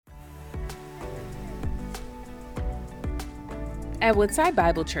At Woodside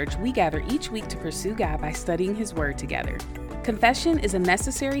Bible Church, we gather each week to pursue God by studying His Word together. Confession is a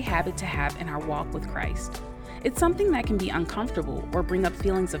necessary habit to have in our walk with Christ. It's something that can be uncomfortable or bring up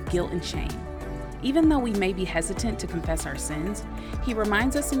feelings of guilt and shame. Even though we may be hesitant to confess our sins, He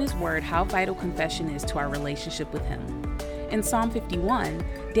reminds us in His Word how vital confession is to our relationship with Him. In Psalm 51,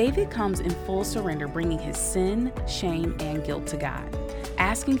 David comes in full surrender, bringing his sin, shame, and guilt to God,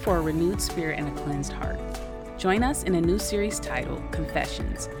 asking for a renewed spirit and a cleansed heart. Join us in a new series titled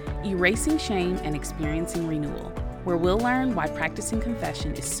Confessions, Erasing Shame and Experiencing Renewal, where we'll learn why practicing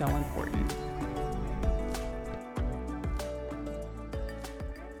confession is so important.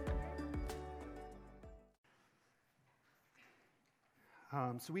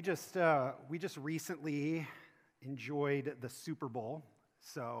 So we just recently enjoyed the Super Bowl.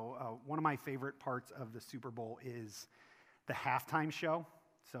 So one of my favorite parts of the Super Bowl is the halftime show.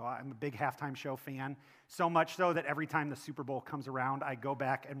 So I'm a big halftime show fan, so much so that every time the Super Bowl comes around, I go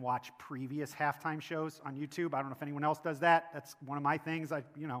back and watch previous halftime shows on YouTube. I don't know if anyone else does that. That's one of my things. Got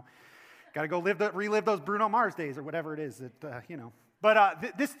to go relive those Bruno Mars days or whatever it is that. But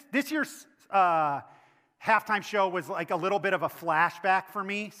this year's halftime show was like a little bit of a flashback for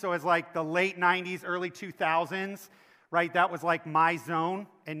me. So it's like the late 90s, early 2000s, right? That was like my zone,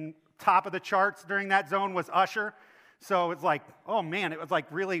 and top of the charts during that zone was Usher. So it's like, oh man, it was like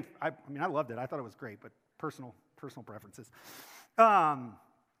really, I loved it. I thought it was great, but personal preferences. But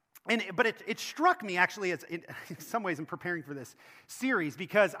it struck me actually as in some ways in preparing for this series,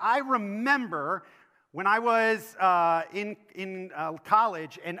 because I remember when I was in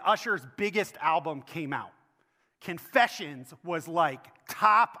college and Usher's biggest album came out. Confessions was like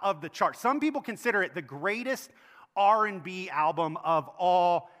top of the chart. Some people consider it the greatest R&B album of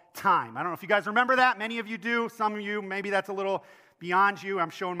all time. I don't know if you guys remember that. Many of you do. Some of you, maybe that's a little beyond you. I'm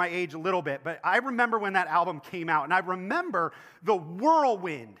showing my age a little bit. But I remember when that album came out, and I remember the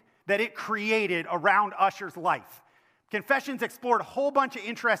whirlwind that it created around Usher's life. Confessions explored a whole bunch of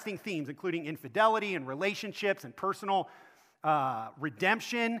interesting themes, including infidelity and relationships and personal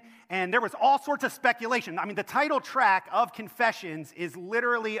redemption, and there was all sorts of speculation. I mean, the title track of Confessions is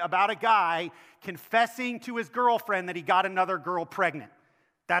literally about a guy confessing to his girlfriend that he got another girl pregnant.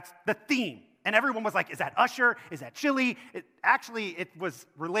 That's the theme. And everyone was like, is that Usher? Is that Chili? It was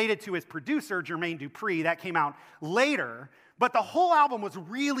related to his producer, Jermaine Dupri. That came out later. But the whole album was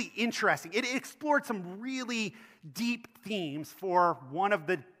really interesting. It explored some really deep themes for one of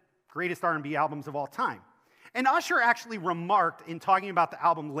the greatest R&B albums of all time. And Usher actually remarked in talking about the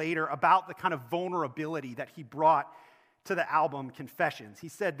album later about the kind of vulnerability that he brought to the album Confessions. He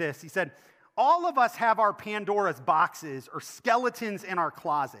said this, he said, all of us have our Pandora's boxes or skeletons in our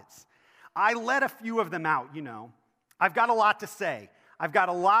closets. I let a few of them out, I've got a lot to say. I've got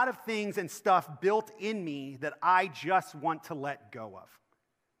a lot of things and stuff built in me that I just want to let go of.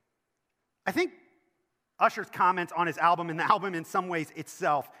 I think Usher's comments on his album and the album in some ways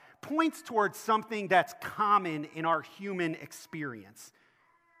itself points towards something that's common in our human experience.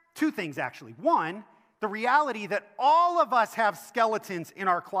 Two things, actually. One, the reality that all of us have skeletons in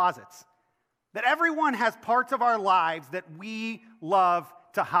our closets, that everyone has parts of our lives that we love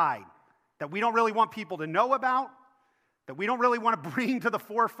to hide, that we don't really want people to know about, that we don't really want to bring to the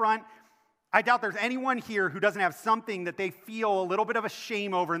forefront. I doubt there's anyone here who doesn't have something that they feel a little bit of a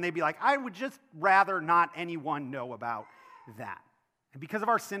shame over, and they'd be like, I would just rather not anyone know about that. And because of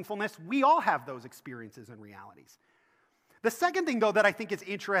our sinfulness, we all have those experiences and realities. The second thing, though, that I think is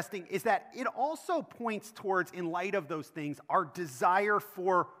interesting is that it also points towards, in light of those things, our desire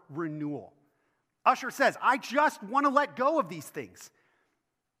for renewal. Usher says, I just want to let go of these things.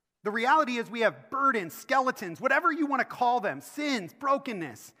 The reality is we have burdens, skeletons, whatever you want to call them, sins,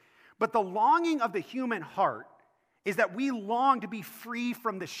 brokenness. But the longing of the human heart is that we long to be free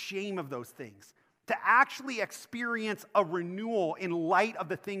from the shame of those things, to actually experience a renewal in light of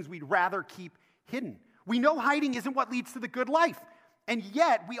the things we'd rather keep hidden. We know hiding isn't what leads to the good life, and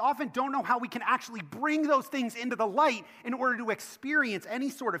yet we often don't know how we can actually bring those things into the light in order to experience any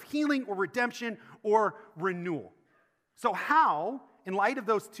sort of healing or redemption or renewal. So how, in light of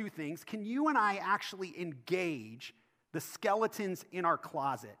those two things, can you and I actually engage the skeletons in our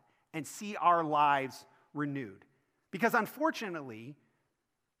closet and see our lives renewed? Because unfortunately,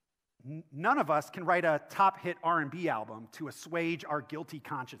 none of us can write a top hit R&B album to assuage our guilty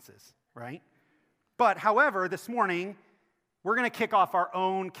consciences, right? But however, this morning, we're going to kick off our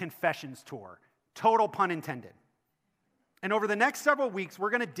own confessions tour. Total pun intended. And over the next several weeks, we're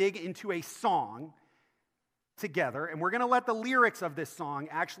going to dig into a song together, and we're going to let the lyrics of this song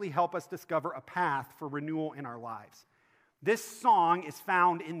actually help us discover a path for renewal in our lives. This song is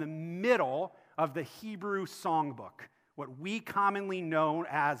found in the middle of the Hebrew songbook, what we commonly know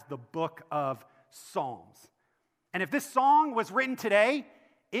as the book of Psalms. And if this song was written today,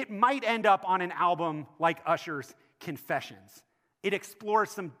 it might end up on an album like Usher's Confessions. It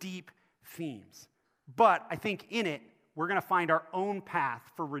explores some deep themes. But I think in it, we're going to find our own path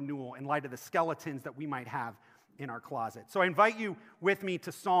for renewal in light of the skeletons that we might have in our closet. So I invite you with me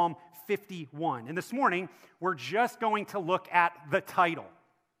to Psalm 51. And this morning, we're just going to look at the title.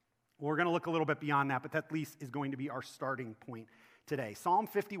 We're going to look a little bit beyond that, but that at least is going to be our starting point today. Psalm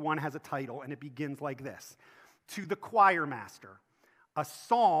 51 has a title, and it begins like this: To the choir master, a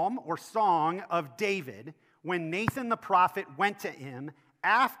psalm or song of David when Nathan the prophet went to him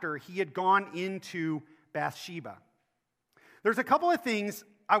after he had gone into Bathsheba. There's a couple of things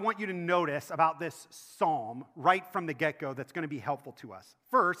I want you to notice about this psalm right from the get-go that's going to be helpful to us.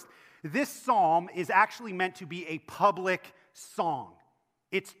 First, this psalm is actually meant to be a public song.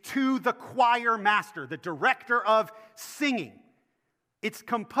 It's to the choir master, the director of singing. It's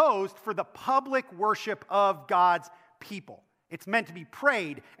composed for the public worship of God's people. It's meant to be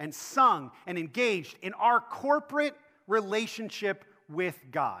prayed and sung and engaged in our corporate relationship with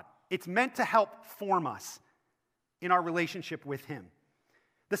God. It's meant to help form us in our relationship with Him.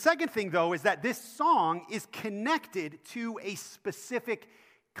 The second thing, though, is that this song is connected to a specific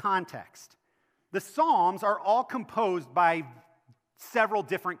context. The Psalms are all composed by several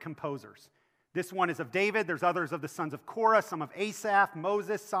different composers. This one is of David. There's others of the sons of Korah, some of Asaph,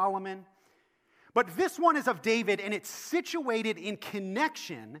 Moses, Solomon. But this one is of David, and it's situated in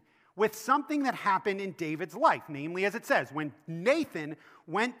connection with something that happened in David's life, namely, as it says, when Nathan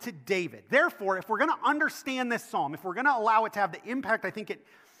went to David. Therefore, if we're going to understand this psalm, if we're going to allow it to have the impact I think it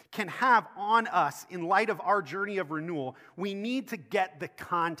can have on us in light of our journey of renewal, we need to get the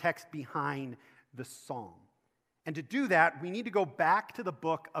context behind the psalm. And to do that, we need to go back to the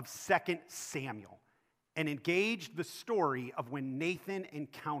book of 2 Samuel and engage the story of when Nathan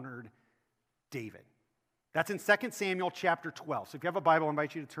encountered David. That's in 2 Samuel chapter 12. So if you have a Bible, I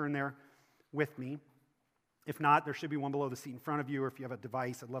invite you to turn there with me. If not, there should be one below the seat in front of you, or if you have a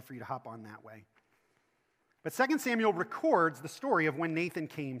device, I'd love for you to hop on that way. But 2 Samuel records the story of when Nathan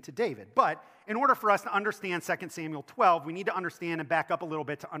came to David. But in order for us to understand 2 Samuel 12, we need to understand and back up a little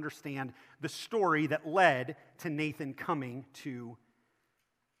bit to understand the story that led to Nathan coming to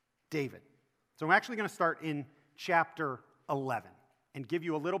David. So I'm actually going to start in chapter 11 and give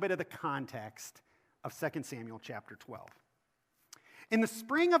you a little bit of the context of 2 Samuel chapter 12. In the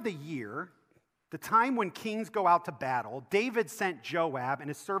spring of the year, the time when kings go out to battle, David sent Joab and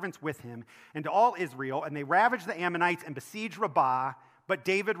his servants with him and to all Israel, and they ravaged the Ammonites and besieged Rabbah, but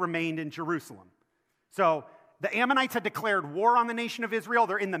David remained in Jerusalem. So the Ammonites had declared war on the nation of Israel.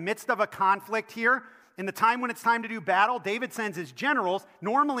 They're in the midst of a conflict here. In the time when it's time to do battle, David sends his generals.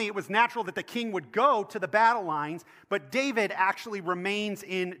 Normally, it was natural that the king would go to the battle lines, but David actually remains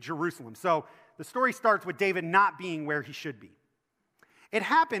in Jerusalem. So the story starts with David not being where he should be. It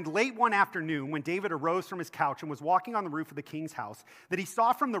happened late one afternoon when David arose from his couch and was walking on the roof of the king's house that he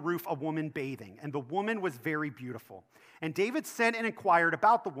saw from the roof a woman bathing, and the woman was very beautiful. And David sent and inquired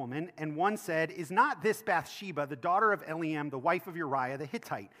about the woman, and one said, "Is not this Bathsheba, the daughter of Eliam, the wife of Uriah the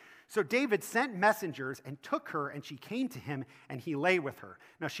Hittite?" So David sent messengers and took her, and she came to him, and he lay with her.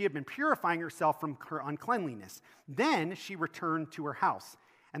 Now she had been purifying herself from her uncleanliness. Then she returned to her house.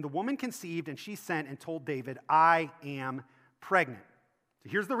 And the woman conceived, and she sent and told David, "I am pregnant." So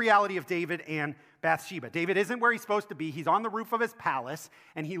here's the reality of David and Bathsheba. David isn't where he's supposed to be. He's on the roof of his palace,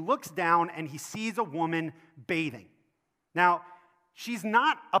 and he looks down and he sees a woman bathing. Now, she's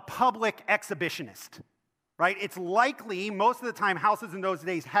not a public exhibitionist, right? It's likely, most of the time, houses in those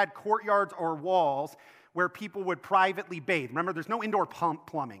days had courtyards or walls where people would privately bathe. Remember, there's no indoor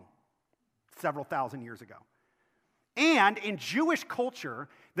plumbing several thousand years ago. And in Jewish culture,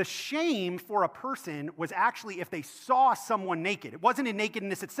 the shame for a person was actually if they saw someone naked. It wasn't in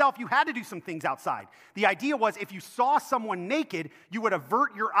nakedness itself. You had to do some things outside. The idea was if you saw someone naked, you would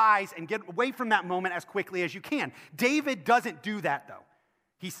avert your eyes and get away from that moment as quickly as you can. David doesn't do that, though.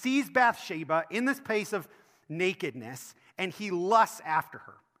 He sees Bathsheba in this place of nakedness, and he lusts after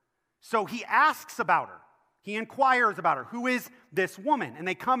her. So he asks about her. He inquires about her. Who is this woman? And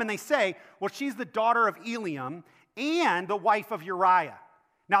they come and they say, well, she's the daughter of Eliam and the wife of Uriah.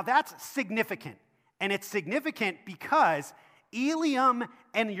 Now that's significant. And it's significant because Eliam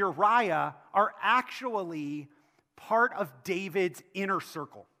and Uriah are actually part of David's inner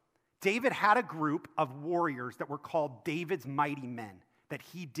circle. David had a group of warriors that were called David's mighty men that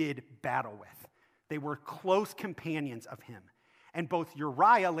he did battle with. They were close companions of him. And both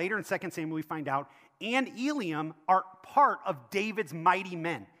Uriah, later in 2 Samuel we find out, and Eliam are part of David's mighty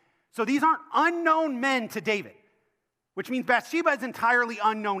men. So these aren't unknown men to David. which means Bathsheba is entirely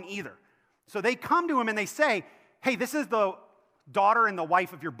unknown either. So they come to him and they say, hey, this is the daughter and the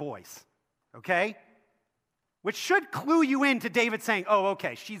wife of your boys, okay? Which should clue you in to David saying, oh,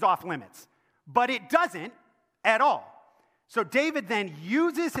 okay, she's off limits. But it doesn't at all. So David then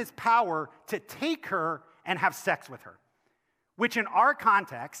uses his power to take her and have sex with her, which in our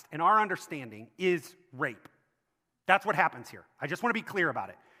context, in our understanding, is rape. That's what happens here. I just want to be clear about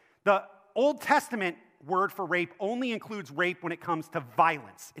it. The Old Testament word for rape only includes rape when it comes to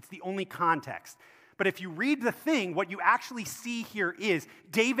violence. It's the only context. But if you read the thing, what you actually see here is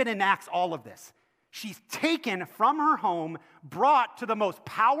David enacts all of this. She's taken from her home, brought to the most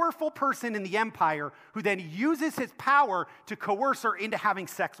powerful person in the empire, who then uses his power to coerce her into having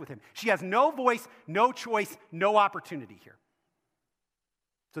sex with him. She has no voice, no choice, no opportunity here.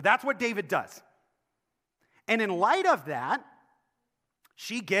 So that's what David does. And in light of that,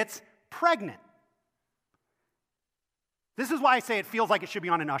 she gets pregnant. This is why I say it feels like it should be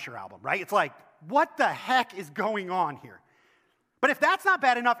on an Usher album, right? It's like, what the heck is going on here? But if that's not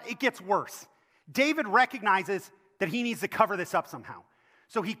bad enough, it gets worse. David recognizes that he needs to cover this up somehow.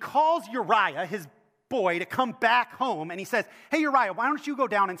 So he calls Uriah, his boy, to come back home, and he says, hey, Uriah, why don't you go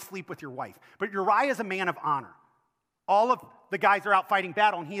down and sleep with your wife? But Uriah is a man of honor. All of the guys are out fighting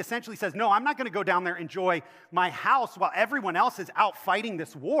battle, and he essentially says, no, I'm not going to go down there and enjoy my house while everyone else is out fighting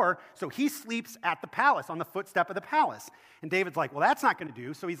this war. So he sleeps at the palace, on the footstep of the palace. And David's like, well, that's not going to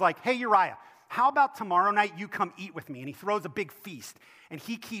do. So he's like, hey, Uriah, how about tomorrow night you come eat with me? And he throws a big feast. And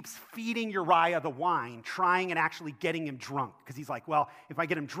he keeps feeding Uriah the wine, trying and actually getting him drunk. Because he's like, well, if I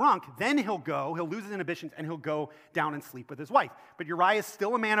get him drunk, then he'll lose his inhibitions, and he'll go down and sleep with his wife. But Uriah is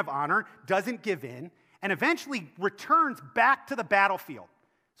still a man of honor, doesn't give in, and eventually returns back to the battlefield.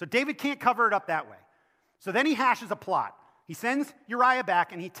 So David can't cover it up that way. So then he hashes a plot. He sends Uriah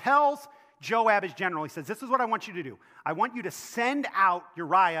back, and he tells Joab, his general, he says, this is what I want you to do. I want you to send out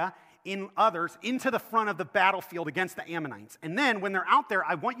Uriah in others into the front of the battlefield against the Ammonites. And then when they're out there,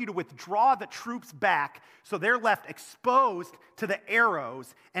 I want you to withdraw the troops back so they're left exposed to the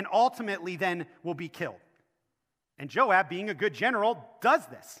arrows and ultimately then will be killed. And Joab, being a good general, does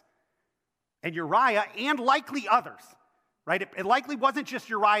this. And Uriah and likely others, right? It likely wasn't just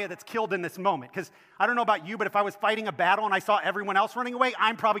Uriah that's killed in this moment, because I don't know about you, but if I was fighting a battle and I saw everyone else running away,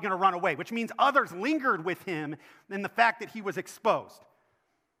 I'm probably going to run away, which means others lingered with him in the fact that he was exposed.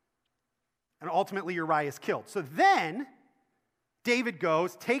 And ultimately, Uriah is killed. So then, David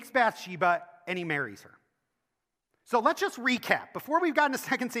goes, takes Bathsheba, and he marries her. So let's just recap. Before we've gotten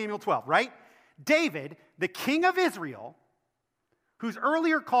to 2 Samuel 12, right? David, the king of Israel, who's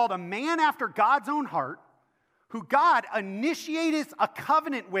earlier called a man after God's own heart, who God initiated a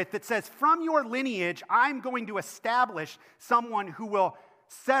covenant with that says, from your lineage, I'm going to establish someone who will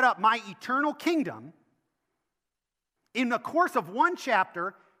set up my eternal kingdom. In the course of one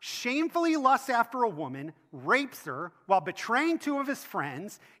chapter, shamefully lusts after a woman, rapes her while betraying two of his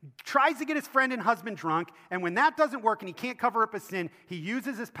friends, tries to get his friend and husband drunk, and when that doesn't work and he can't cover up his sin, he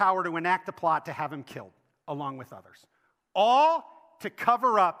uses his power to enact a plot to have him killed, along with others. All to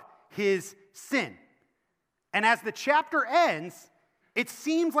cover up his sin. And as the chapter ends, it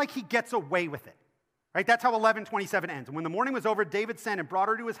seems like he gets away with it. Right? That's how 11:27 ends. And when the morning was over, David sent and brought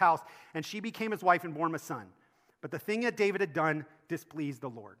her to his house, and she became his wife and bore him a son. But the thing that David had done displeased the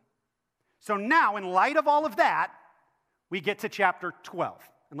Lord. So now, in light of all of that, we get to chapter 12.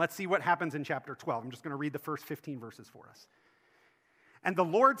 And let's see what happens in chapter 12. I'm just going to read the first 15 verses for us. And the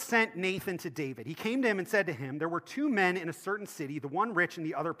Lord sent Nathan to David. He came to him and said to him, there were two men in a certain city, the one rich and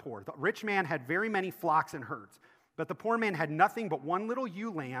the other poor. The rich man had very many flocks and herds, but the poor man had nothing but one little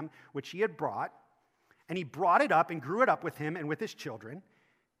ewe lamb, which he had brought. And he brought it up and grew it up with him and with his children.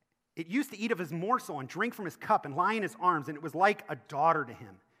 It used to eat of his morsel and drink from his cup and lie in his arms, and it was like a daughter to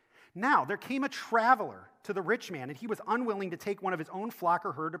him. Now there came a traveler to the rich man, and he was unwilling to take one of his own flock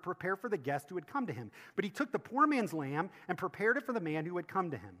or herd to prepare for the guest who had come to him. But he took the poor man's lamb and prepared it for the man who had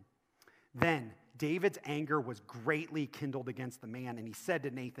come to him. Then David's anger was greatly kindled against the man, and he said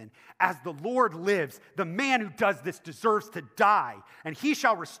to Nathan, as the Lord lives, the man who does this deserves to die, and he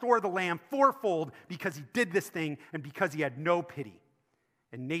shall restore the lamb fourfold because he did this thing and because he had no pity.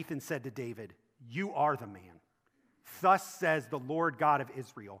 And Nathan said to David, you are the man. Thus says the Lord God of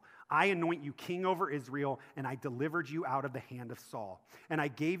Israel, I anoint you king over Israel, and I delivered you out of the hand of Saul. And I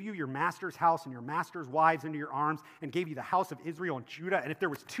gave you your master's house and your master's wives into your arms, and gave you the house of Israel and Judah. And if there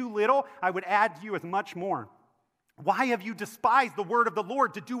was too little, I would add to you as much more. Why have you despised the word of the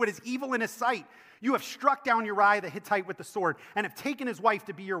Lord to do what is evil in his sight? You have struck down Uriah the Hittite with the sword, and have taken his wife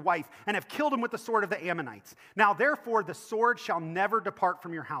to be your wife, and have killed him with the sword of the Ammonites. Now therefore the sword shall never depart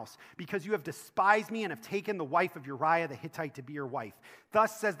from your house, because you have despised me and have taken the wife of Uriah the Hittite to be your wife.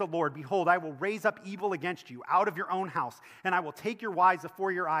 Thus says the Lord, behold, I will raise up evil against you out of your own house, and I will take your wives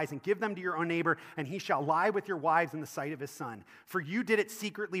before your eyes and give them to your own neighbor, and he shall lie with your wives in the sight of his son. For you did it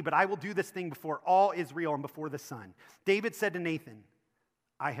secretly, but I will do this thing before all Israel and before the sun. David said to Nathan,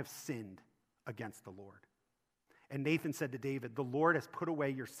 I have sinned against the Lord. And Nathan said to David, the Lord has put away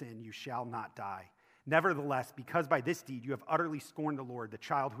your sin, you shall not die. Nevertheless, because by this deed you have utterly scorned the Lord, the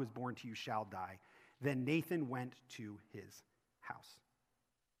child who is born to you shall die. Then Nathan went to his house.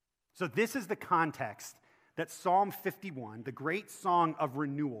 So this is the context that Psalm 51, the great song of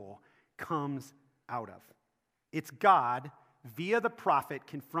renewal, comes out of. It's God, via the prophet,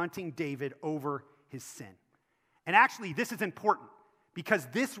 confronting David over his sin. And actually, this is important, because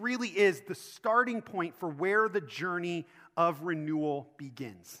this really is the starting point for where the journey of renewal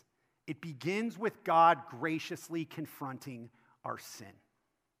begins. It begins with God graciously confronting our sin.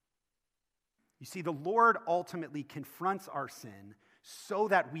 You see, the Lord ultimately confronts our sin so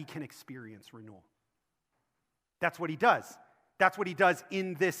that we can experience renewal. That's what he does. That's what he does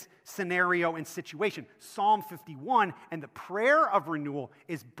in this scenario and situation. Psalm 51 and the prayer of renewal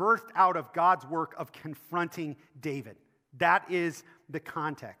is birthed out of God's work of confronting David. That is the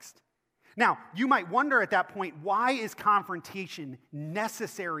context. Now, you might wonder at that point, why is confrontation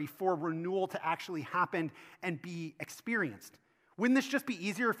necessary for renewal to actually happen and be experienced? Wouldn't this just be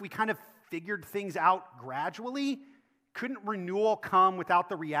easier if we kind of figured things out gradually? Couldn't renewal come without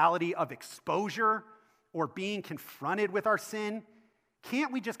the reality of exposure or being confronted with our sin?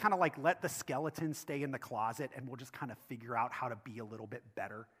 Can't we just kind of like let the skeleton stay in the closet and we'll just kind of figure out how to be a little bit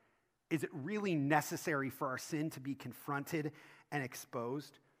better? Is it really necessary for our sin to be confronted and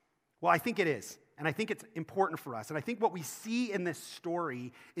exposed? Well, I think it is, and I think it's important for us. And I think what we see in this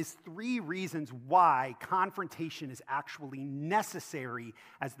story is 3 reasons why confrontation is actually necessary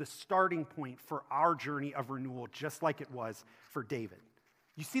as the starting point for our journey of renewal, just like it was for David.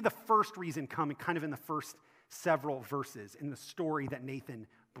 You see the first reason coming kind of in the first several verses in the story that Nathan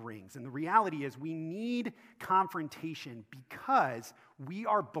brings. And the reality is we need confrontation because we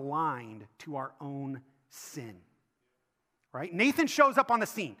are blind to our own sin. Right? Nathan shows up on the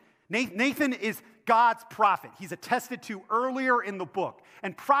scene. Nathan is God's prophet. He's attested to earlier in the book.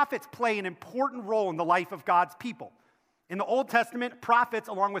 And prophets play an important role in the life of God's people. In the Old Testament, prophets,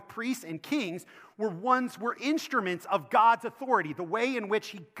 along with priests and kings, were instruments of God's authority, the way in which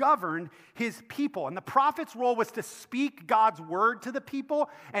he governed his people. And the prophet's role was to speak God's word to the people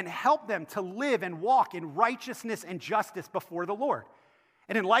and help them to live and walk in righteousness and justice before the Lord.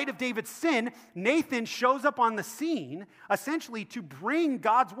 And in light of David's sin, Nathan shows up on the scene essentially to bring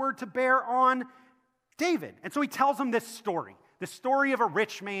God's word to bear on David. And so he tells him this story. The story of a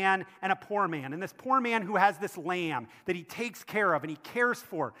rich man and a poor man. And this poor man who has this lamb that he takes care of and he cares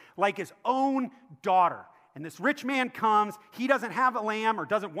for like his own daughter. And this rich man comes, he doesn't have a lamb or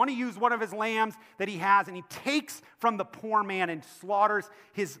doesn't want to use one of his lambs that he has, and he takes from the poor man and slaughters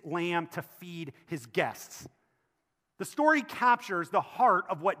his lamb to feed his guests. The story captures the heart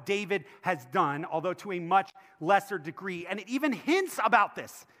of what David has done, although to a much lesser degree. And it even hints about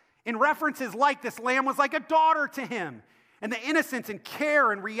this in references like this lamb was like a daughter to him. And the innocence and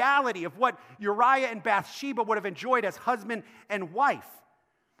care and reality of what Uriah and Bathsheba would have enjoyed as husband and wife.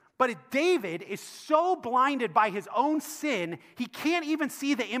 But David is so blinded by his own sin, he can't even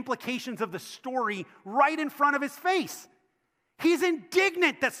see the implications of the story right in front of his face. He's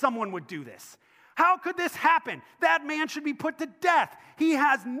indignant that someone would do this. How could this happen? That man should be put to death. He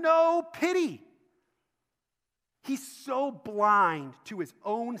has no pity. He's so blind to his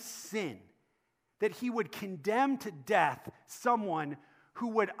own sin that he would condemn to death someone who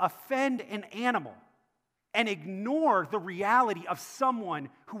would offend an animal and ignore the reality of someone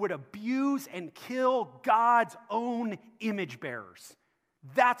who would abuse and kill God's own image bearers.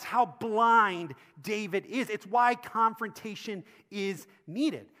 That's how blind David is. It's why confrontation is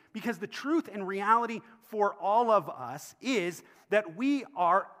needed. Because the truth and reality for all of us is that we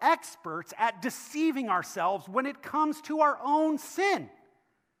are experts at deceiving ourselves when it comes to our own sin.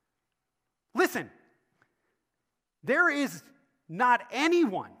 Listen, there is not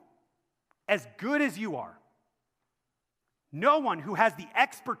anyone as good as you are. No one who has the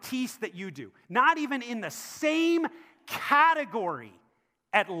expertise that you do, not even in the same category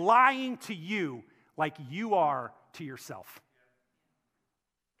at lying to you like you are to yourself.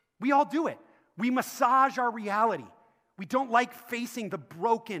 We all do it. We massage our reality. We don't like facing the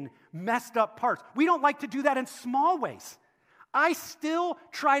broken, messed up parts. We don't like to do that in small ways. I still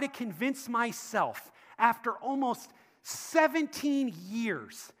try to convince myself after almost 17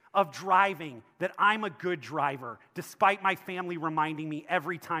 years of driving that I'm a good driver, despite my family reminding me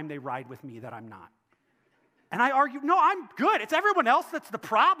every time they ride with me that I'm not. And I argue, no, I'm good. It's everyone else that's the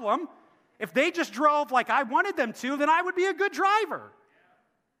problem. If they just drove like I wanted them to, then I would be a good driver.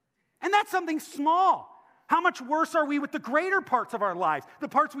 And that's something small. How much worse are we with the greater parts of our lives, the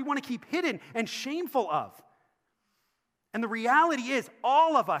parts we want to keep hidden and shameful of? And the reality is,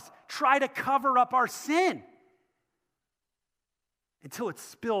 all of us try to cover up our sin until it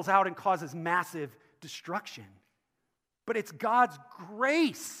spills out and causes massive destruction. But it's God's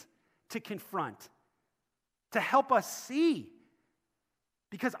grace to confront, to help us see.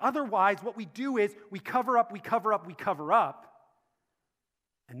 Because otherwise, what we do is we cover up,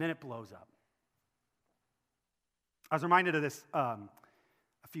 and then it blows up. I was reminded of this a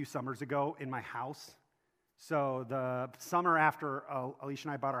few summers ago in my house. So the summer after Alicia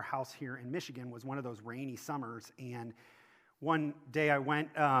and I bought our house here in Michigan was one of those rainy summers, and one day I went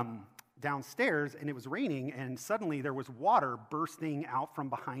downstairs and it was raining, and suddenly there was water bursting out from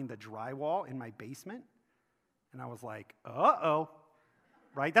behind the drywall in my basement. And I was like, uh-oh,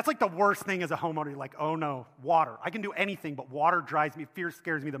 right? That's like the worst thing as a homeowner. You're like, oh no, water. I can do anything, but water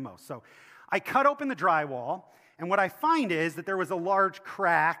scares me the most. So I cut open the drywall, and what I find is that there was a large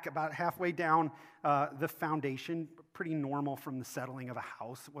crack about halfway down the foundation, pretty normal from the settling of a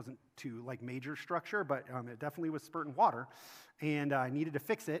house. It wasn't too major structure, but it definitely was spurting water, and I needed to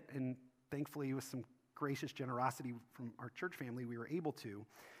fix it, and thankfully with some gracious generosity from our church family, we were able to.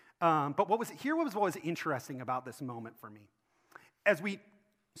 But what was interesting about this moment for me. As we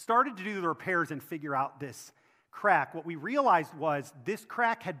started to do the repairs and figure out this crack, what we realized was this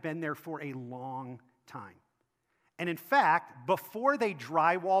crack had been there for a long time. And in fact, before they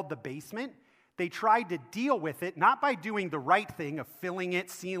drywalled the basement, they tried to deal with it, not by doing the right thing of filling it,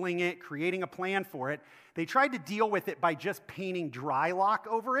 sealing it, creating a plan for it. They tried to deal with it by just painting Drylock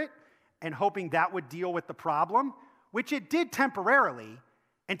over it and hoping that would deal with the problem, which it did temporarily,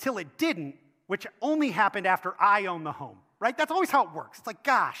 until it didn't, which only happened after I owned the home, right? That's always how it works. It's like,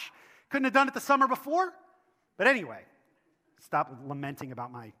 gosh, couldn't have done it the summer before? But anyway, stop lamenting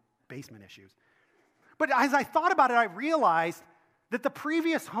about my basement issues. But as I thought about it, I realized that the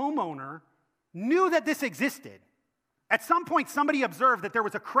previous homeowner knew that this existed. At some point, somebody observed that there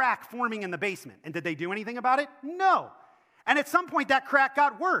was a crack forming in the basement. And did they do anything about it? No. And at some point, that crack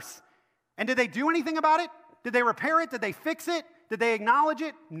got worse. And did they do anything about it? Did they repair it? Did they fix it? Did they acknowledge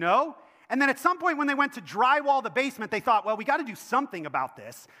it? No. And then at some point when they went to drywall the basement, they thought, well, we got to do something about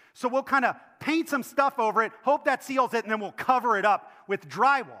this. So we'll kind of paint some stuff over it, hope that seals it, and then we'll cover it up with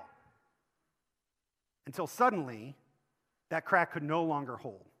drywall. Until suddenly, that crack could no longer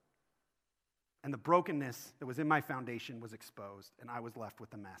hold. And the brokenness that was in my foundation was exposed, and I was left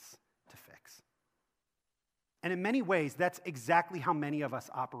with a mess to fix. And in many ways, that's exactly how many of us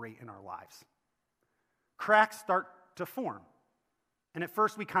operate in our lives. Cracks start to form. And at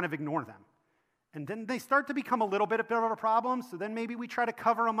first, we kind of ignore them. And then they start to become a little bit of a problem, so then maybe we try to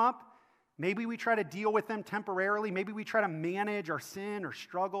cover them up. Maybe we try to deal with them temporarily. Maybe we try to manage our sin or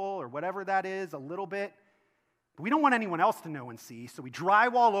struggle or whatever that is a little bit. But we don't want anyone else to know and see, so we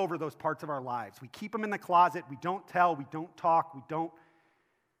drywall over those parts of our lives. We keep them in the closet. We don't tell. We don't talk. We don't.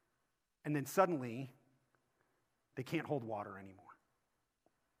 And then suddenly, they can't hold water anymore.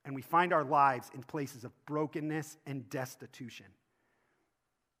 And we find our lives in places of brokenness and destitution.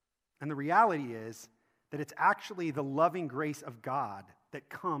 And the reality is that it's actually the loving grace of God that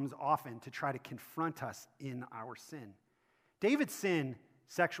comes often to try to confront us in our sin. David's sin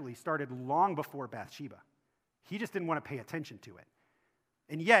sexually started long before Bathsheba. He just didn't want to pay attention to it.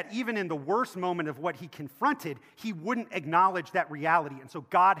 And yet, even in the worst moment of what he confronted, he wouldn't acknowledge that reality. And so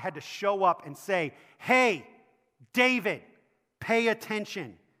God had to show up and say, hey, David, pay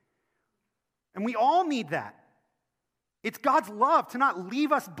attention. And we all need that. It's God's love to not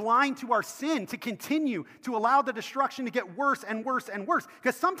leave us blind to our sin, to continue to allow the destruction to get worse and worse and worse.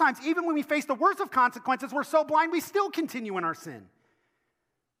 Because sometimes, even when we face the worst of consequences, we're so blind we still continue in our sin.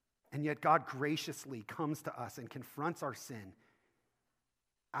 And yet God graciously comes to us and confronts our sin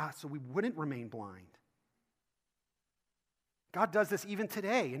so we wouldn't remain blind. God does this even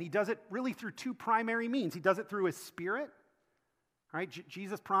today, and he does it really through two primary means. He does it through his Spirit. Right?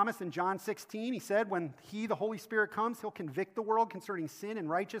 Jesus promised in John 16, he said, when he, the Holy Spirit, comes, he'll convict the world concerning sin and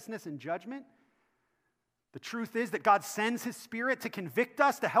righteousness and judgment. The truth is that God sends his Spirit to convict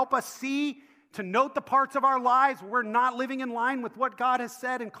us, to help us see, to note the parts of our lives where we're not living in line with what God has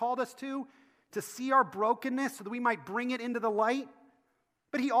said and called us to see our brokenness so that we might bring it into the light.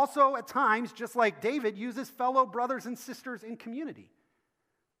 But he also, at times, just like David, uses fellow brothers and sisters in community.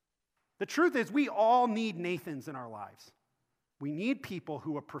 The truth is, we all need Nathans in our lives. We need people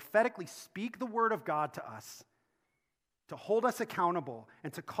who will prophetically speak the word of God to us, to hold us accountable,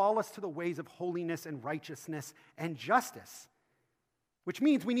 and to call us to the ways of holiness and righteousness and justice. Which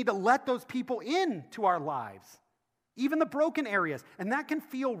means we need to let those people into our lives, even the broken areas. And that can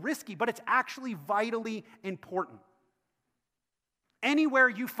feel risky, but it's actually vitally important. Anywhere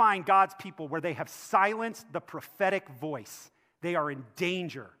you find God's people where they have silenced the prophetic voice, they are in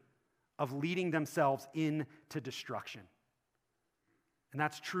danger of leading themselves into destruction. And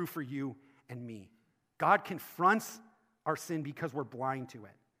that's true for you and me. God confronts our sin because we're blind to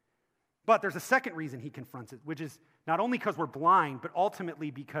it. But there's a second reason he confronts it, which is not only because we're blind, but ultimately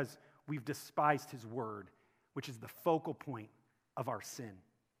because we've despised his word, which is the focal point of our sin.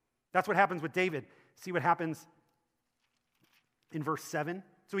 That's what happens with David. See what happens in verse 7?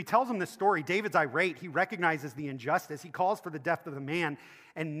 So he tells him this story. David's irate. He recognizes the injustice. He calls for the death of the man,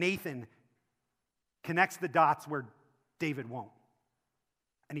 and Nathan connects the dots where David won't.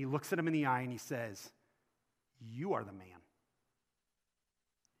 And he looks at him in the eye and he says, "You are the man.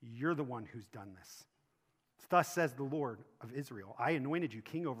 You're the one who's done this. Thus says the Lord of Israel, I anointed you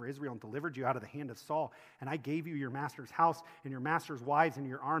king over Israel and delivered you out of the hand of Saul, and I gave you your master's house and your master's wives in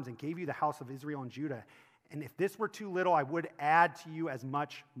your arms and gave you the house of Israel and Judah. And if this were too little, I would add to you as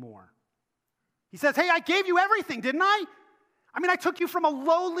much more." He says, hey, I gave you everything, didn't I? I took you from a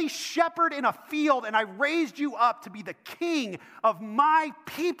lowly shepherd in a field, and I raised you up to be the king of my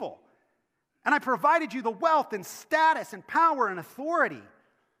people. And I provided you the wealth and status and power and authority.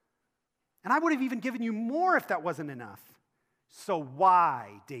 And I would have even given you more if that wasn't enough. So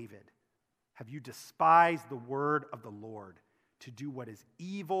why, David, have you despised the word of the Lord to do what is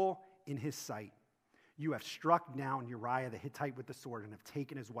evil in his sight? You have struck down Uriah the Hittite with the sword and have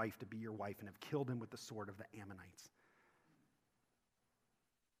taken his wife to be your wife and have killed him with the sword of the Ammonites.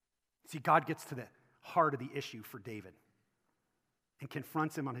 See, God gets to the heart of the issue for David and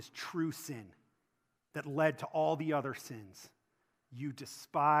confronts him on his true sin that led to all the other sins. You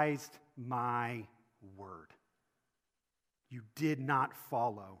despised my word. You did not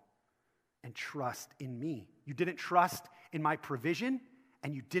follow and trust in me. You didn't trust in my provision,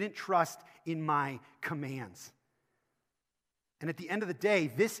 and you didn't trust in my commands. And at the end of the day,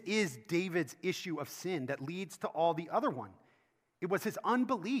 this is David's issue of sin that leads to all the other one. It was his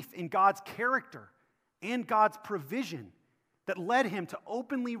unbelief in God's character and God's provision that led him to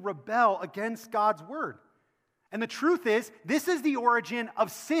openly rebel against God's word. And the truth is, this is the origin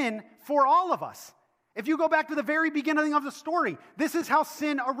of sin for all of us. If you go back to the very beginning of the story, this is how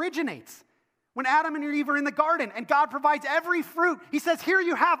sin originates. When Adam and Eve are in the garden and God provides every fruit, he says, here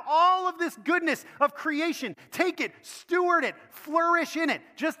you have all of this goodness of creation. Take it, steward it, flourish in it.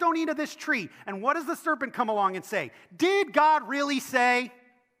 Just don't eat of this tree. And what does the serpent come along and say? Did God really say?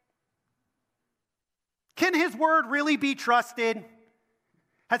 Can his word really be trusted?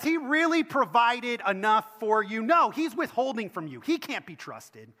 Has he really provided enough for you? No, he's withholding from you. He can't be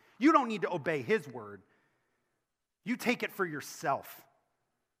trusted. You don't need to obey his word. You take it for yourself.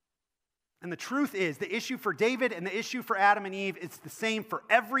 And the truth is, the issue for David and the issue for Adam and Eve, it's the same for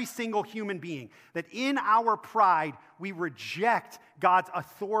every single human being. That in our pride, we reject God's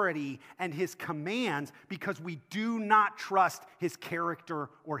authority and his commands because we do not trust his character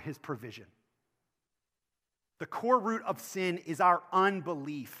or his provision. The core root of sin is our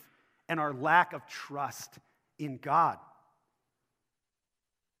unbelief and our lack of trust in God.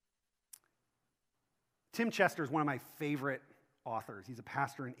 Tim Chester is one of my favorite authors. He's a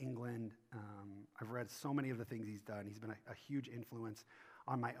pastor in England. I've read so many of the things he's done. He's been a huge influence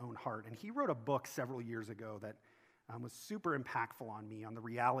on my own heart. And he wrote a book several years ago that was super impactful on me on the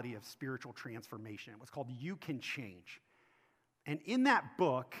reality of spiritual transformation. It was called You Can Change. And in that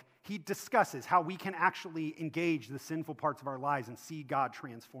book, he discusses how we can actually engage the sinful parts of our lives and see God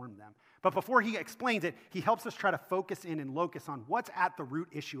transform them. But before he explains it, he helps us try to focus in and locus on what's at the root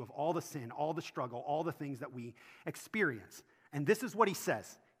issue of all the sin, all the struggle, all the things that we experience. And this is what he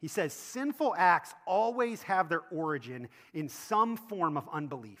says. He says, sinful acts always have their origin in some form of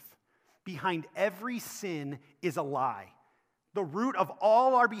unbelief. Behind every sin is a lie. The root of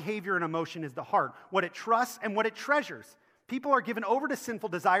all our behavior and emotion is the heart, what it trusts and what it treasures. People are given over to sinful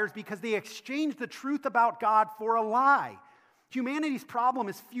desires because they exchange the truth about God for a lie. Humanity's problem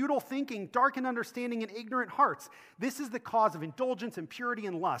is futile thinking, darkened understanding, and ignorant hearts. This is the cause of indulgence, impurity,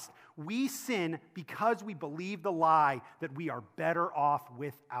 and lust. We sin because we believe the lie that we are better off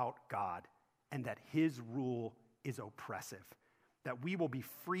without God and that his rule is oppressive. that we will be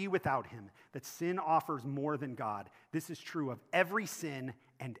free without him, that sin offers more than God. This is true of every sin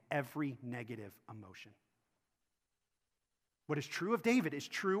and every negative emotion. What is true of David is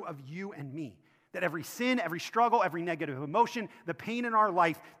true of you and me. That every sin, every struggle, every negative emotion, the pain in our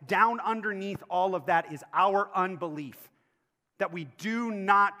life, down underneath all of that is our unbelief. That we do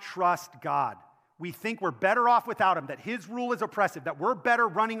not trust God. We think we're better off without him, that his rule is oppressive, that we're better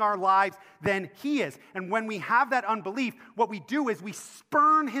running our lives than he is. And when we have that unbelief, what we do is we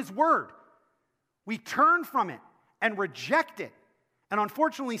spurn his word. We turn from it and reject it, and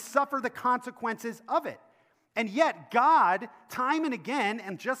unfortunately suffer the consequences of it. And yet God, time and again,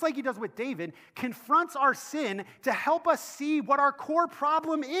 and just like he does with David, confronts our sin to help us see what our core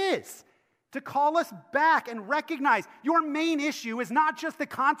problem is, to call us back and recognize your main issue is not just the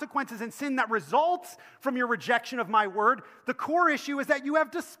consequences and sin that results from your rejection of my word. The core issue is that you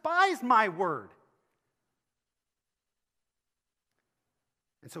have despised my word.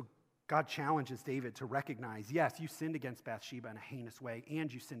 And so God challenges David to recognize, yes, you sinned against Bathsheba in a heinous way,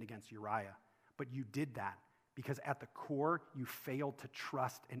 and you sinned against Uriah, but you did that because at the core, you failed to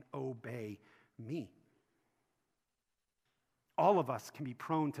trust and obey me. All of us can be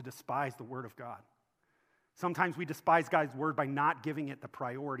prone to despise the word of God. Sometimes we despise God's word by not giving it the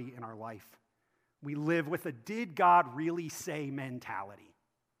priority in our life. We live with a did God really say mentality.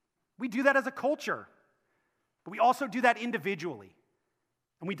 We do that as a culture, but we also do that individually.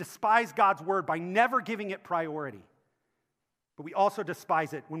 And we despise God's word by never giving it priority. But we also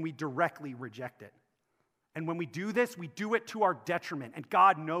despise it when we directly reject it. And when we do this, we do it to our detriment. And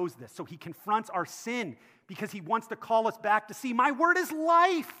God knows this. So he confronts our sin because he wants to call us back to see my word is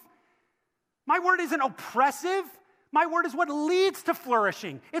life. My word isn't oppressive. My word is what leads to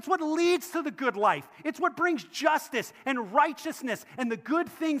flourishing. It's what leads to the good life. It's what brings justice and righteousness and the good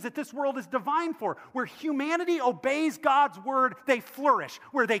things that this world is designed for. Where humanity obeys God's word, they flourish.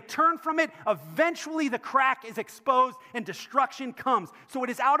 Where they turn from it, eventually the crack is exposed and destruction comes. So it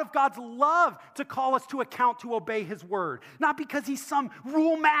is out of God's love to call us to account to obey his word. Not because he's some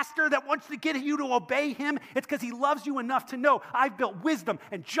rule master that wants to get you to obey him. It's because he loves you enough to know I've built wisdom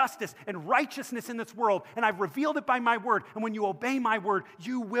and justice and righteousness in this world, and I've revealed it by my word, and when you obey my word,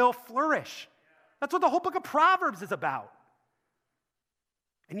 you will flourish. That's what the whole book of Proverbs is about.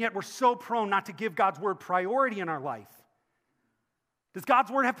 And yet we're so prone not to give God's word priority in our life. Does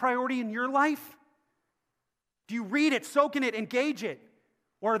God's word have priority in your life? Do you read it, soak in it, engage it?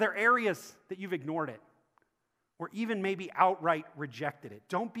 Or are there areas that you've ignored it? Or even maybe outright rejected it?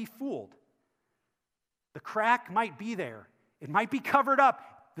 Don't be fooled. The crack might be there. It might be covered up.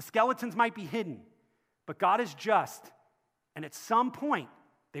 The skeletons might be hidden. But God is just, and at some point,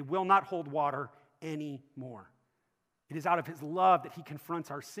 they will not hold water anymore. It is out of his love that he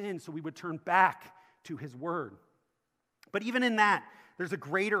confronts our sin so we would turn back to his word. But even in that, there's a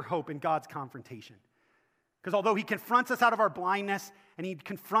greater hope in God's confrontation. Because although he confronts us out of our blindness, and he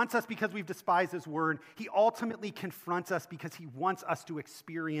confronts us because we've despised his word, he ultimately confronts us because he wants us to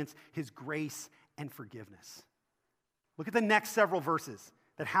experience his grace and forgiveness. Look at the next several verses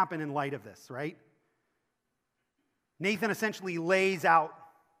that happen in light of this, right? Nathan essentially lays out,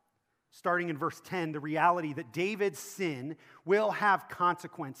 starting in verse 10, the reality that David's sin will have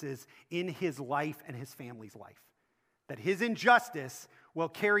consequences in his life and his family's life. That his injustice will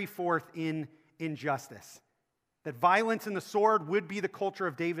carry forth in injustice. That violence and the sword would be the culture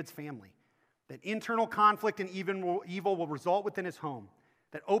of David's family. That internal conflict and evil will result within his home.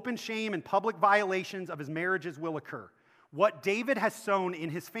 That open shame and public violations of his marriages will occur. What David has sown in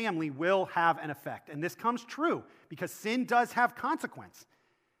his family will have an effect. And this comes true because sin does have consequence.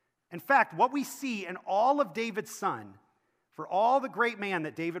 In fact, what we see in all of David's son, for all the great man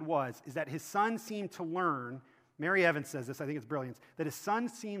that David was, is that his son seemed to learn, Mary Evans says this, I think it's brilliant, that his son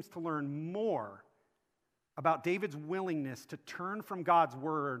seems to learn more about David's willingness to turn from God's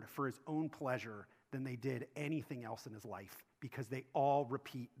word for his own pleasure than they did anything else in his life, because they all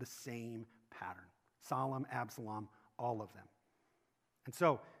repeat the same pattern. Solomon, Absalom, all of them. And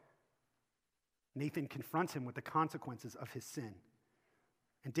so, Nathan confronts him with the consequences of his sin.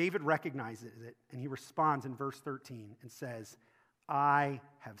 And David recognizes it, and he responds in verse 13 and says, I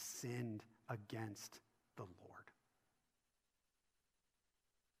have sinned against the Lord.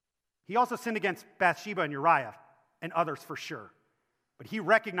 He also sinned against Bathsheba and Uriah and others for sure. But he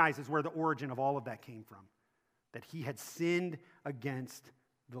recognizes where the origin of all of that came from, that he had sinned against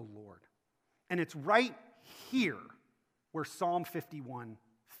the Lord. And it's right here where Psalm 51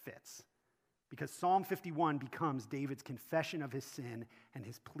 fits. Because Psalm 51 becomes David's confession of his sin and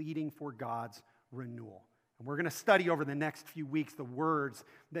his pleading for God's renewal. And we're going to study over the next few weeks the words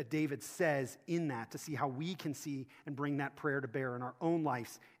that David says in that to see how we can see and bring that prayer to bear in our own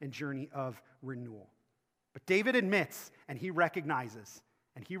lives and journey of renewal. But David admits and he recognizes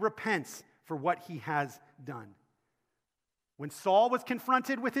and he repents for what he has done. When Saul was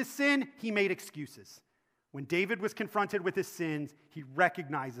confronted with his sin, he made excuses. When David was confronted with his sins, he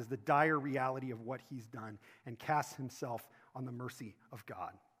recognizes the dire reality of what he's done and casts himself on the mercy of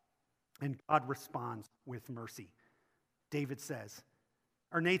God. And God responds with mercy. Nathan says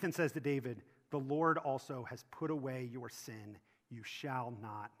to David, "The Lord also has put away your sin. You shall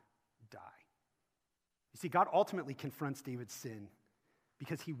not die." You see, God ultimately confronts David's sin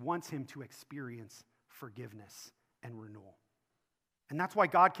because he wants him to experience forgiveness and renewal. And that's why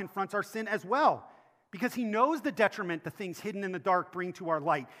God confronts our sin as well, because he knows the detriment the things hidden in the dark bring to our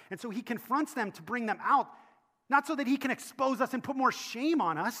light. And so he confronts them to bring them out, not so that he can expose us and put more shame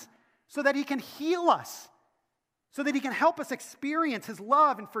on us, so that he can heal us, so that he can help us experience his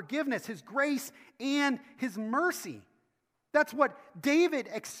love and forgiveness, his grace and his mercy. That's what David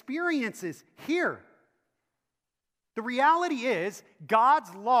experiences here. The reality is,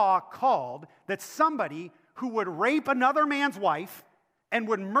 God's law called that somebody who would rape another man's wife and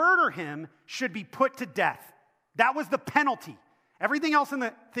would murder him should be put to death. That was the penalty. Everything else in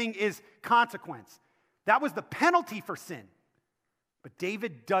the thing is consequence. That was the penalty for sin. But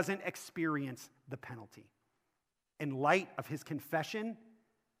David doesn't experience the penalty. In light of his confession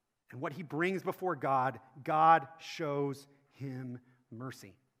and what he brings before God, God shows him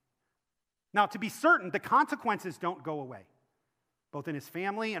mercy. Now, to be certain, the consequences don't go away, both in his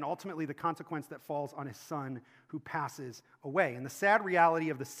family and ultimately the consequence that falls on his son who passes away. And the sad reality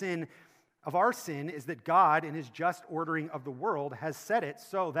of our sin is that God, in his just ordering of the world, has set it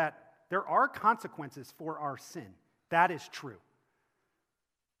so that there are consequences for our sin. That is true.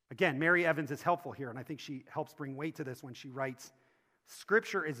 Again, Mary Evans is helpful here, and I think she helps bring weight to this when she writes,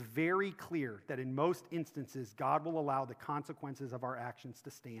 "Scripture is very clear that in most instances, God will allow the consequences of our actions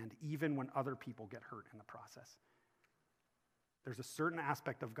to stand, even when other people get hurt in the process." There's a certain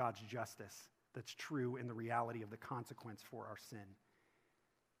aspect of God's justice that's true in the reality of the consequence for our sin.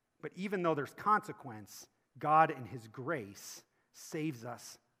 But even though there's consequence, God in his grace saves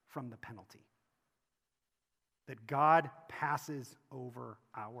us from the penalty. That God passes over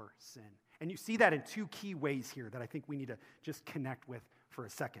our sin. And you see that in two key ways here that I think we need to just connect with for a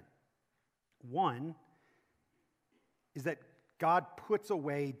second. One is that God puts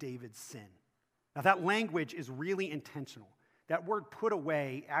away David's sin. Now that language is really intentional. That word "put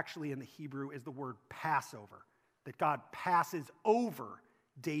away" actually in the Hebrew is the word Passover. That God passes over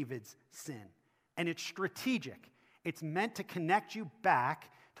David's sin. And it's strategic. It's meant to connect you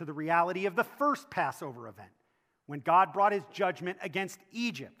back to the reality of the first Passover event, when God brought his judgment against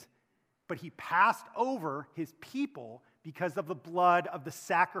Egypt. But he passed over his people because of the blood of the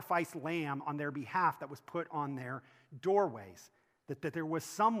sacrificed lamb on their behalf that was put on their doorways. That there was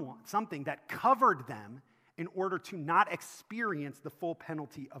something that covered them in order to not experience the full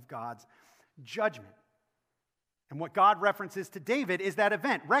penalty of God's judgment. And what God references to David is that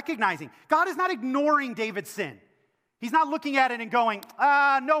event, recognizing God is not ignoring David's sin. He's not looking at it and going,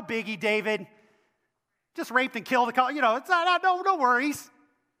 no biggie, David. Just raped and killed it's not, no worries.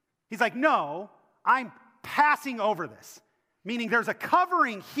 He's like, no, I'm passing over this. Meaning there's a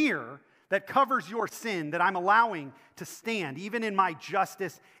covering here that covers your sin that I'm allowing to stand, even in my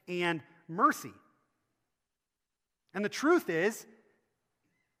justice and mercy. And the truth is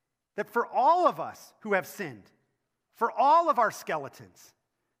that for all of us who have sinned, for all of our skeletons,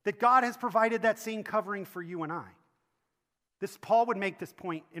 that God has provided that same covering for you and I. Paul would make this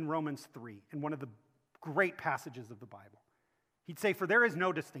point in Romans 3, in one of the great passages of the Bible. He'd say, "For there is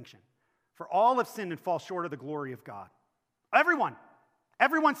no distinction. For all have sinned and fall short of the glory of God." Everyone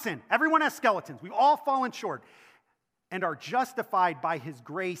sinned. Everyone has skeletons. We've all fallen short and are justified by his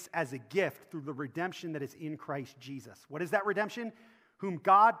grace as a gift through the redemption that is in Christ Jesus. What is that redemption? Whom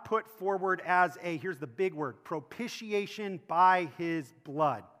God put forward as here's the big word, propitiation by his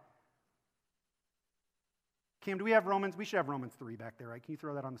blood. Cam, do we have Romans? We should have Romans 3 back there, right? Can you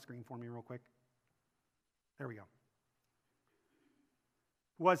throw that on the screen for me real quick? There we go.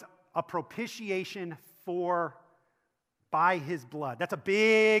 Was a propitiation by his blood. That's a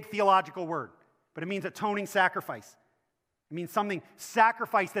big theological word, but it means atoning sacrifice. It means something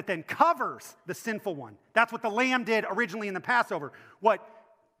sacrifice that then covers the sinful one. That's what the lamb did originally in the Passover. What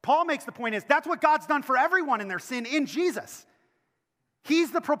Paul makes the point is that's what God's done for everyone in their sin in Jesus.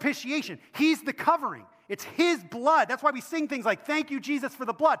 He's the propitiation. He's the covering. It's his blood. That's why we sing things like, "Thank you, Jesus, for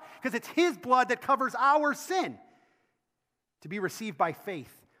the blood," because it's his blood that covers our sin to be received by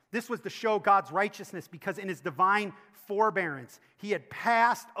faith This was to show God's righteousness because in his divine forbearance, he had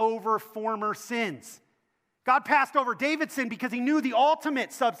passed over former sins. God passed over David's sin because he knew the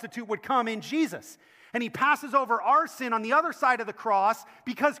ultimate substitute would come in Jesus. And he passes over our sin on the other side of the cross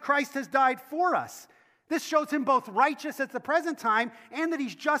because Christ has died for us. This shows him both righteous at the present time and that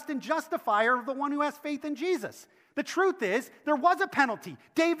he's just and justifier of the one who has faith in Jesus. The truth is, there was a penalty.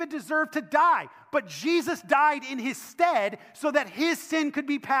 David deserved to die, but Jesus died in his stead so that his sin could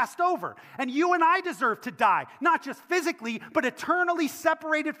be passed over. And you and I deserve to die, not just physically, but eternally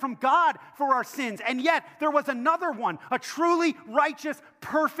separated from God for our sins. And yet, there was another one, a truly righteous,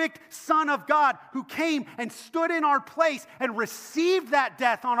 perfect Son of God who came and stood in our place and received that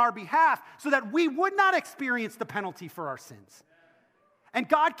death on our behalf so that we would not experience the penalty for our sins. And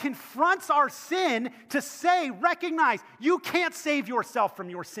God confronts our sin to say, recognize, you can't save yourself from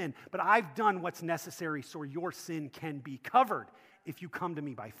your sin, but I've done what's necessary so your sin can be covered if you come to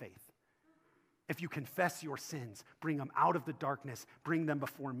me by faith. If you confess your sins, bring them out of the darkness, bring them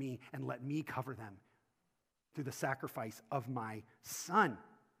before me, and let me cover them through the sacrifice of my Son.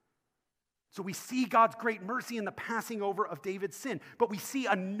 So we see God's great mercy in the passing over of David's sin. But we see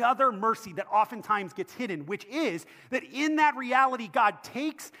another mercy that oftentimes gets hidden, which is that in that reality, God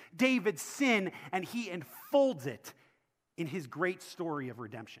takes David's sin and he enfolds it in his great story of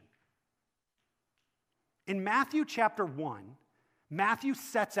redemption. In Matthew chapter 1, Matthew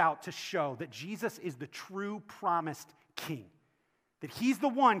sets out to show that Jesus is the true promised king. That he's the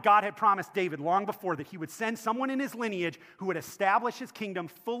one God had promised David long before, that he would send someone in his lineage who would establish his kingdom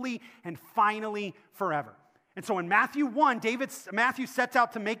fully and finally forever. And so in Matthew 1, Matthew sets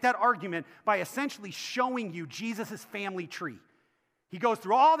out to make that argument by essentially showing you Jesus' family tree. He goes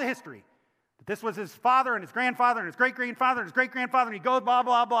through all the history. This was his father and his grandfather and his great-grandfather and his great-grandfather, and he goes blah,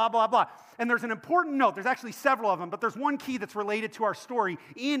 blah, blah, blah, blah. And there's an important note. There's actually several of them, but there's one key that's related to our story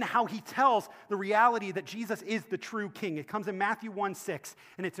in how he tells the reality that Jesus is the true king. It comes in Matthew 1:6,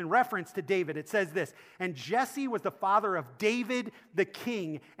 and it's in reference to David. It says this, and Jesse was the father of David the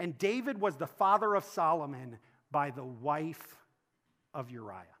king, and David was the father of Solomon by the wife of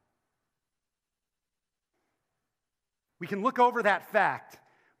Uriah. We can look over that fact,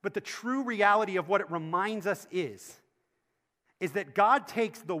 but the true reality of what it reminds us is that God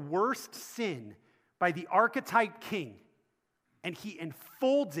takes the worst sin by the archetype king and he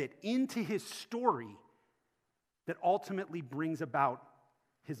enfolds it into his story that ultimately brings about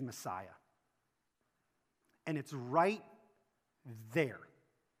his Messiah. And it's right there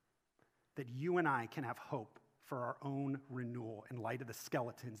that you and I can have hope for our own renewal in light of the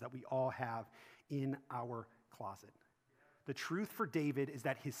skeletons that we all have in our closet. The truth for David is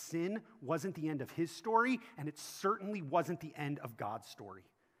that his sin wasn't the end of his story, and it certainly wasn't the end of God's story.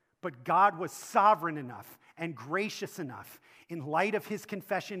 But God was sovereign enough and gracious enough in light of his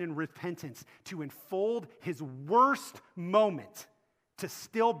confession and repentance to enfold his worst moment to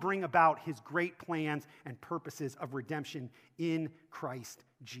still bring about his great plans and purposes of redemption in Christ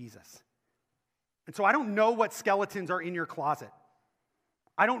Jesus. And so I don't know what skeletons are in your closet.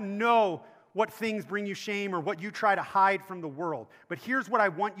 I don't know what things bring you shame or what you try to hide from the world. But here's what I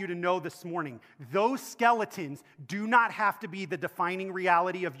want you to know this morning. Those skeletons do not have to be the defining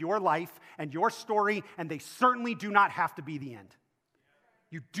reality of your life and your story, and they certainly do not have to be the end.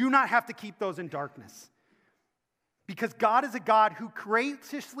 You do not have to keep those in darkness. Because God is a God who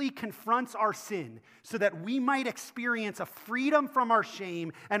graciously confronts our sin so that we might experience a freedom from our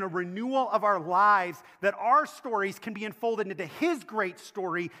shame and a renewal of our lives, that our stories can be unfolded into his great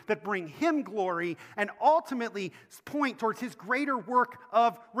story that bring him glory and ultimately point towards his greater work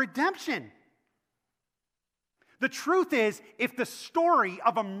of redemption. The truth is, if the story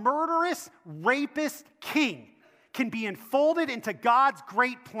of a murderous, rapist king can be enfolded into God's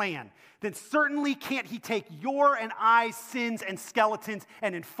great plan, then certainly can't he take your and I's sins and skeletons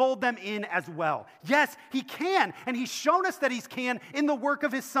and enfold them in as well. Yes, he can, and he's shown us that he can in the work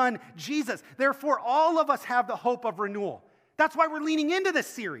of his Son, Jesus. Therefore, all of us have the hope of renewal. That's why we're leaning into this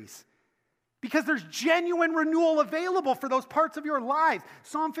series, because there's genuine renewal available for those parts of your lives.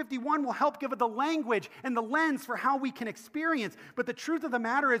 Psalm 51 will help give it the language and the lens for how we can experience. But the truth of the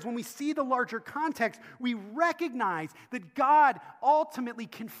matter is, when we see the larger context, we recognize that God ultimately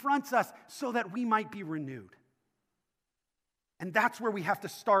confronts us so that we might be renewed. And that's where we have to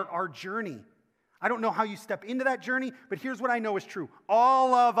start our journey. I don't know how you step into that journey, but here's what I know is true.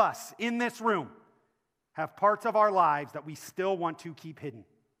 All of us in this room have parts of our lives that we still want to keep hidden.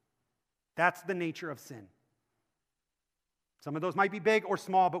 That's the nature of sin. Some of those might be big or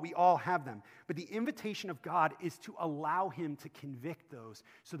small, but we all have them. But the invitation of God is to allow him to convict those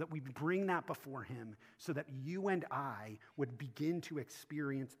so that we bring that before him, so that you and I would begin to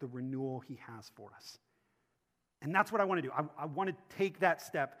experience the renewal he has for us. And that's what I want to do. I want to take that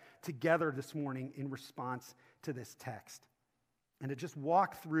step together this morning in response to this text and to just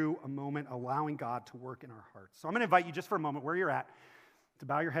walk through a moment allowing God to work in our hearts. So I'm going to invite you just for a moment where you're at to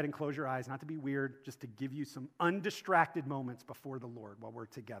bow your head and close your eyes, not to be weird, just to give you some undistracted moments before the Lord while we're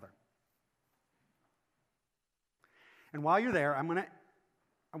together. And while you're there, I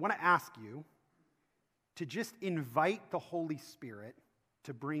want to ask you to just invite the Holy Spirit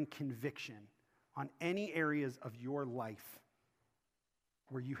to bring conviction on any areas of your life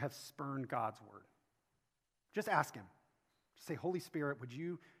where you have spurned God's word. Just ask him. Just say, Holy Spirit, would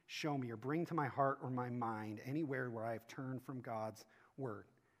you show me or bring to my heart or my mind anywhere where I have turned from God's word?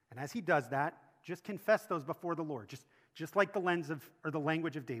 And as he does that, just confess those before the Lord. Just like the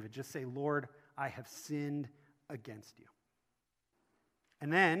language of David. Just say, Lord, I have sinned against you.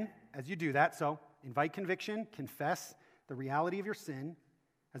 And then, as you do that, so invite conviction, confess the reality of your sin.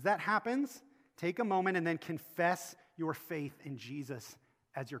 As that happens, take a moment and then confess your faith in Jesus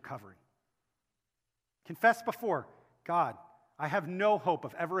as your covering. Confess before God, I have no hope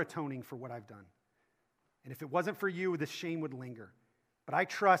of ever atoning for what I've done. And if it wasn't for you, this shame would linger. But I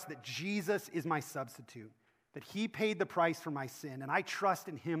trust that Jesus is my substitute, that he paid the price for my sin, and I trust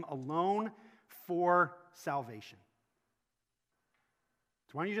in him alone for salvation.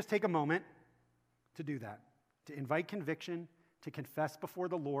 So why don't you just take a moment to do that, to invite conviction, to confess before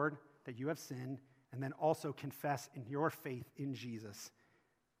the Lord that you have sinned, and then also confess in your faith in Jesus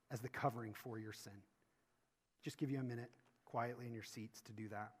as the covering for your sin. Just give you a minute quietly in your seats to do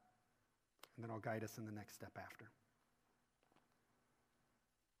that, and then I'll guide us in the next step after.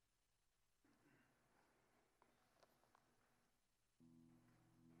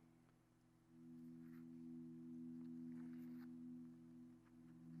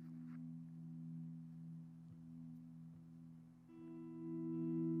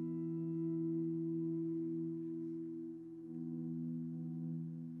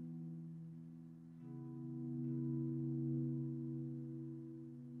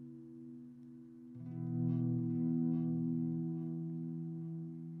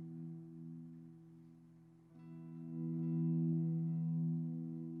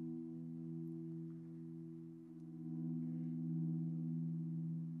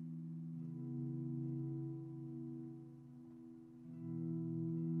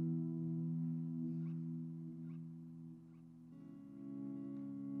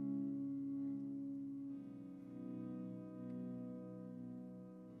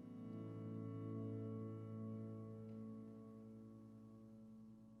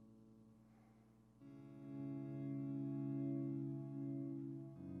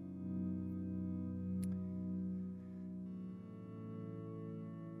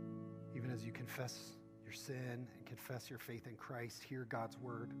 As you confess your sin and confess your faith in Christ, hear God's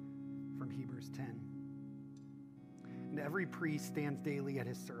word from Hebrews 10. And every priest stands daily at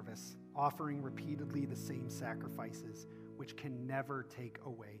his service, offering repeatedly the same sacrifices, which can never take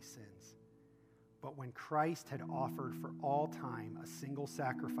away sins. But when Christ had offered for all time a single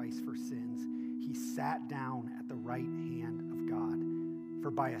sacrifice for sins, he sat down at the right hand of God.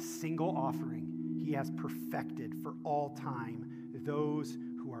 For by a single offering, he has perfected for all time those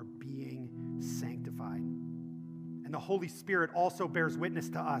who are being sanctified. And the Holy Spirit also bears witness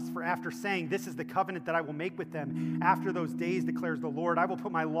to us. For after saying, this is the covenant that I will make with them, after those days, declares the Lord, I will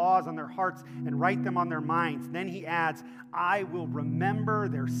put my laws on their hearts and write them on their minds. Then he adds, I will remember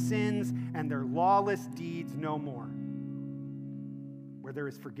their sins and their lawless deeds no more. Where there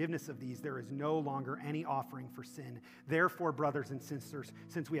is forgiveness of these, there is no longer any offering for sin. Therefore, brothers and sisters,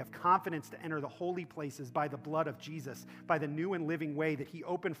 since we have confidence to enter the holy places by the blood of Jesus, by the new and living way that he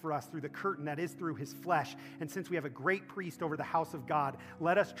opened for us through the curtain that is through his flesh, and since we have a great priest over the house of God,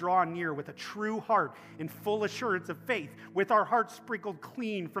 let us draw near with a true heart in full assurance of faith, with our hearts sprinkled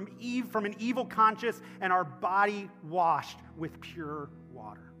clean from an evil conscience and our body washed with pure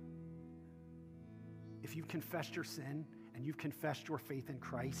water. If you've confessed your sin, and you've confessed your faith in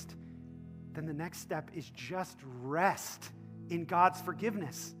Christ, then the next step is just rest in God's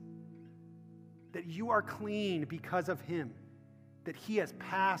forgiveness. That you are clean because of him. That he has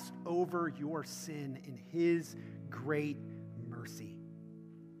passed over your sin in his great mercy.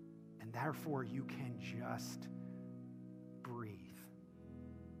 And therefore you can just breathe.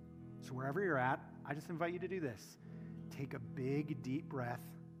 So wherever you're at, I just invite you to do this. Take a big, deep breath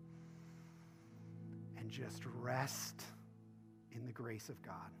and just rest in the grace of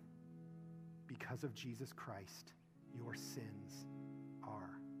God because of Jesus Christ your sins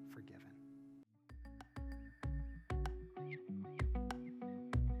are forgiven.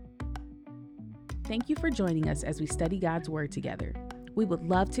 Thank you for joining us as we study God's Word together. We would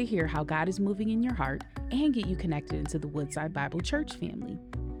love to hear how God is moving in your heart and get you connected into the Woodside Bible Church family.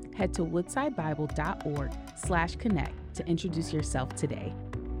 Head to woodsidebible.org/connect to introduce yourself today.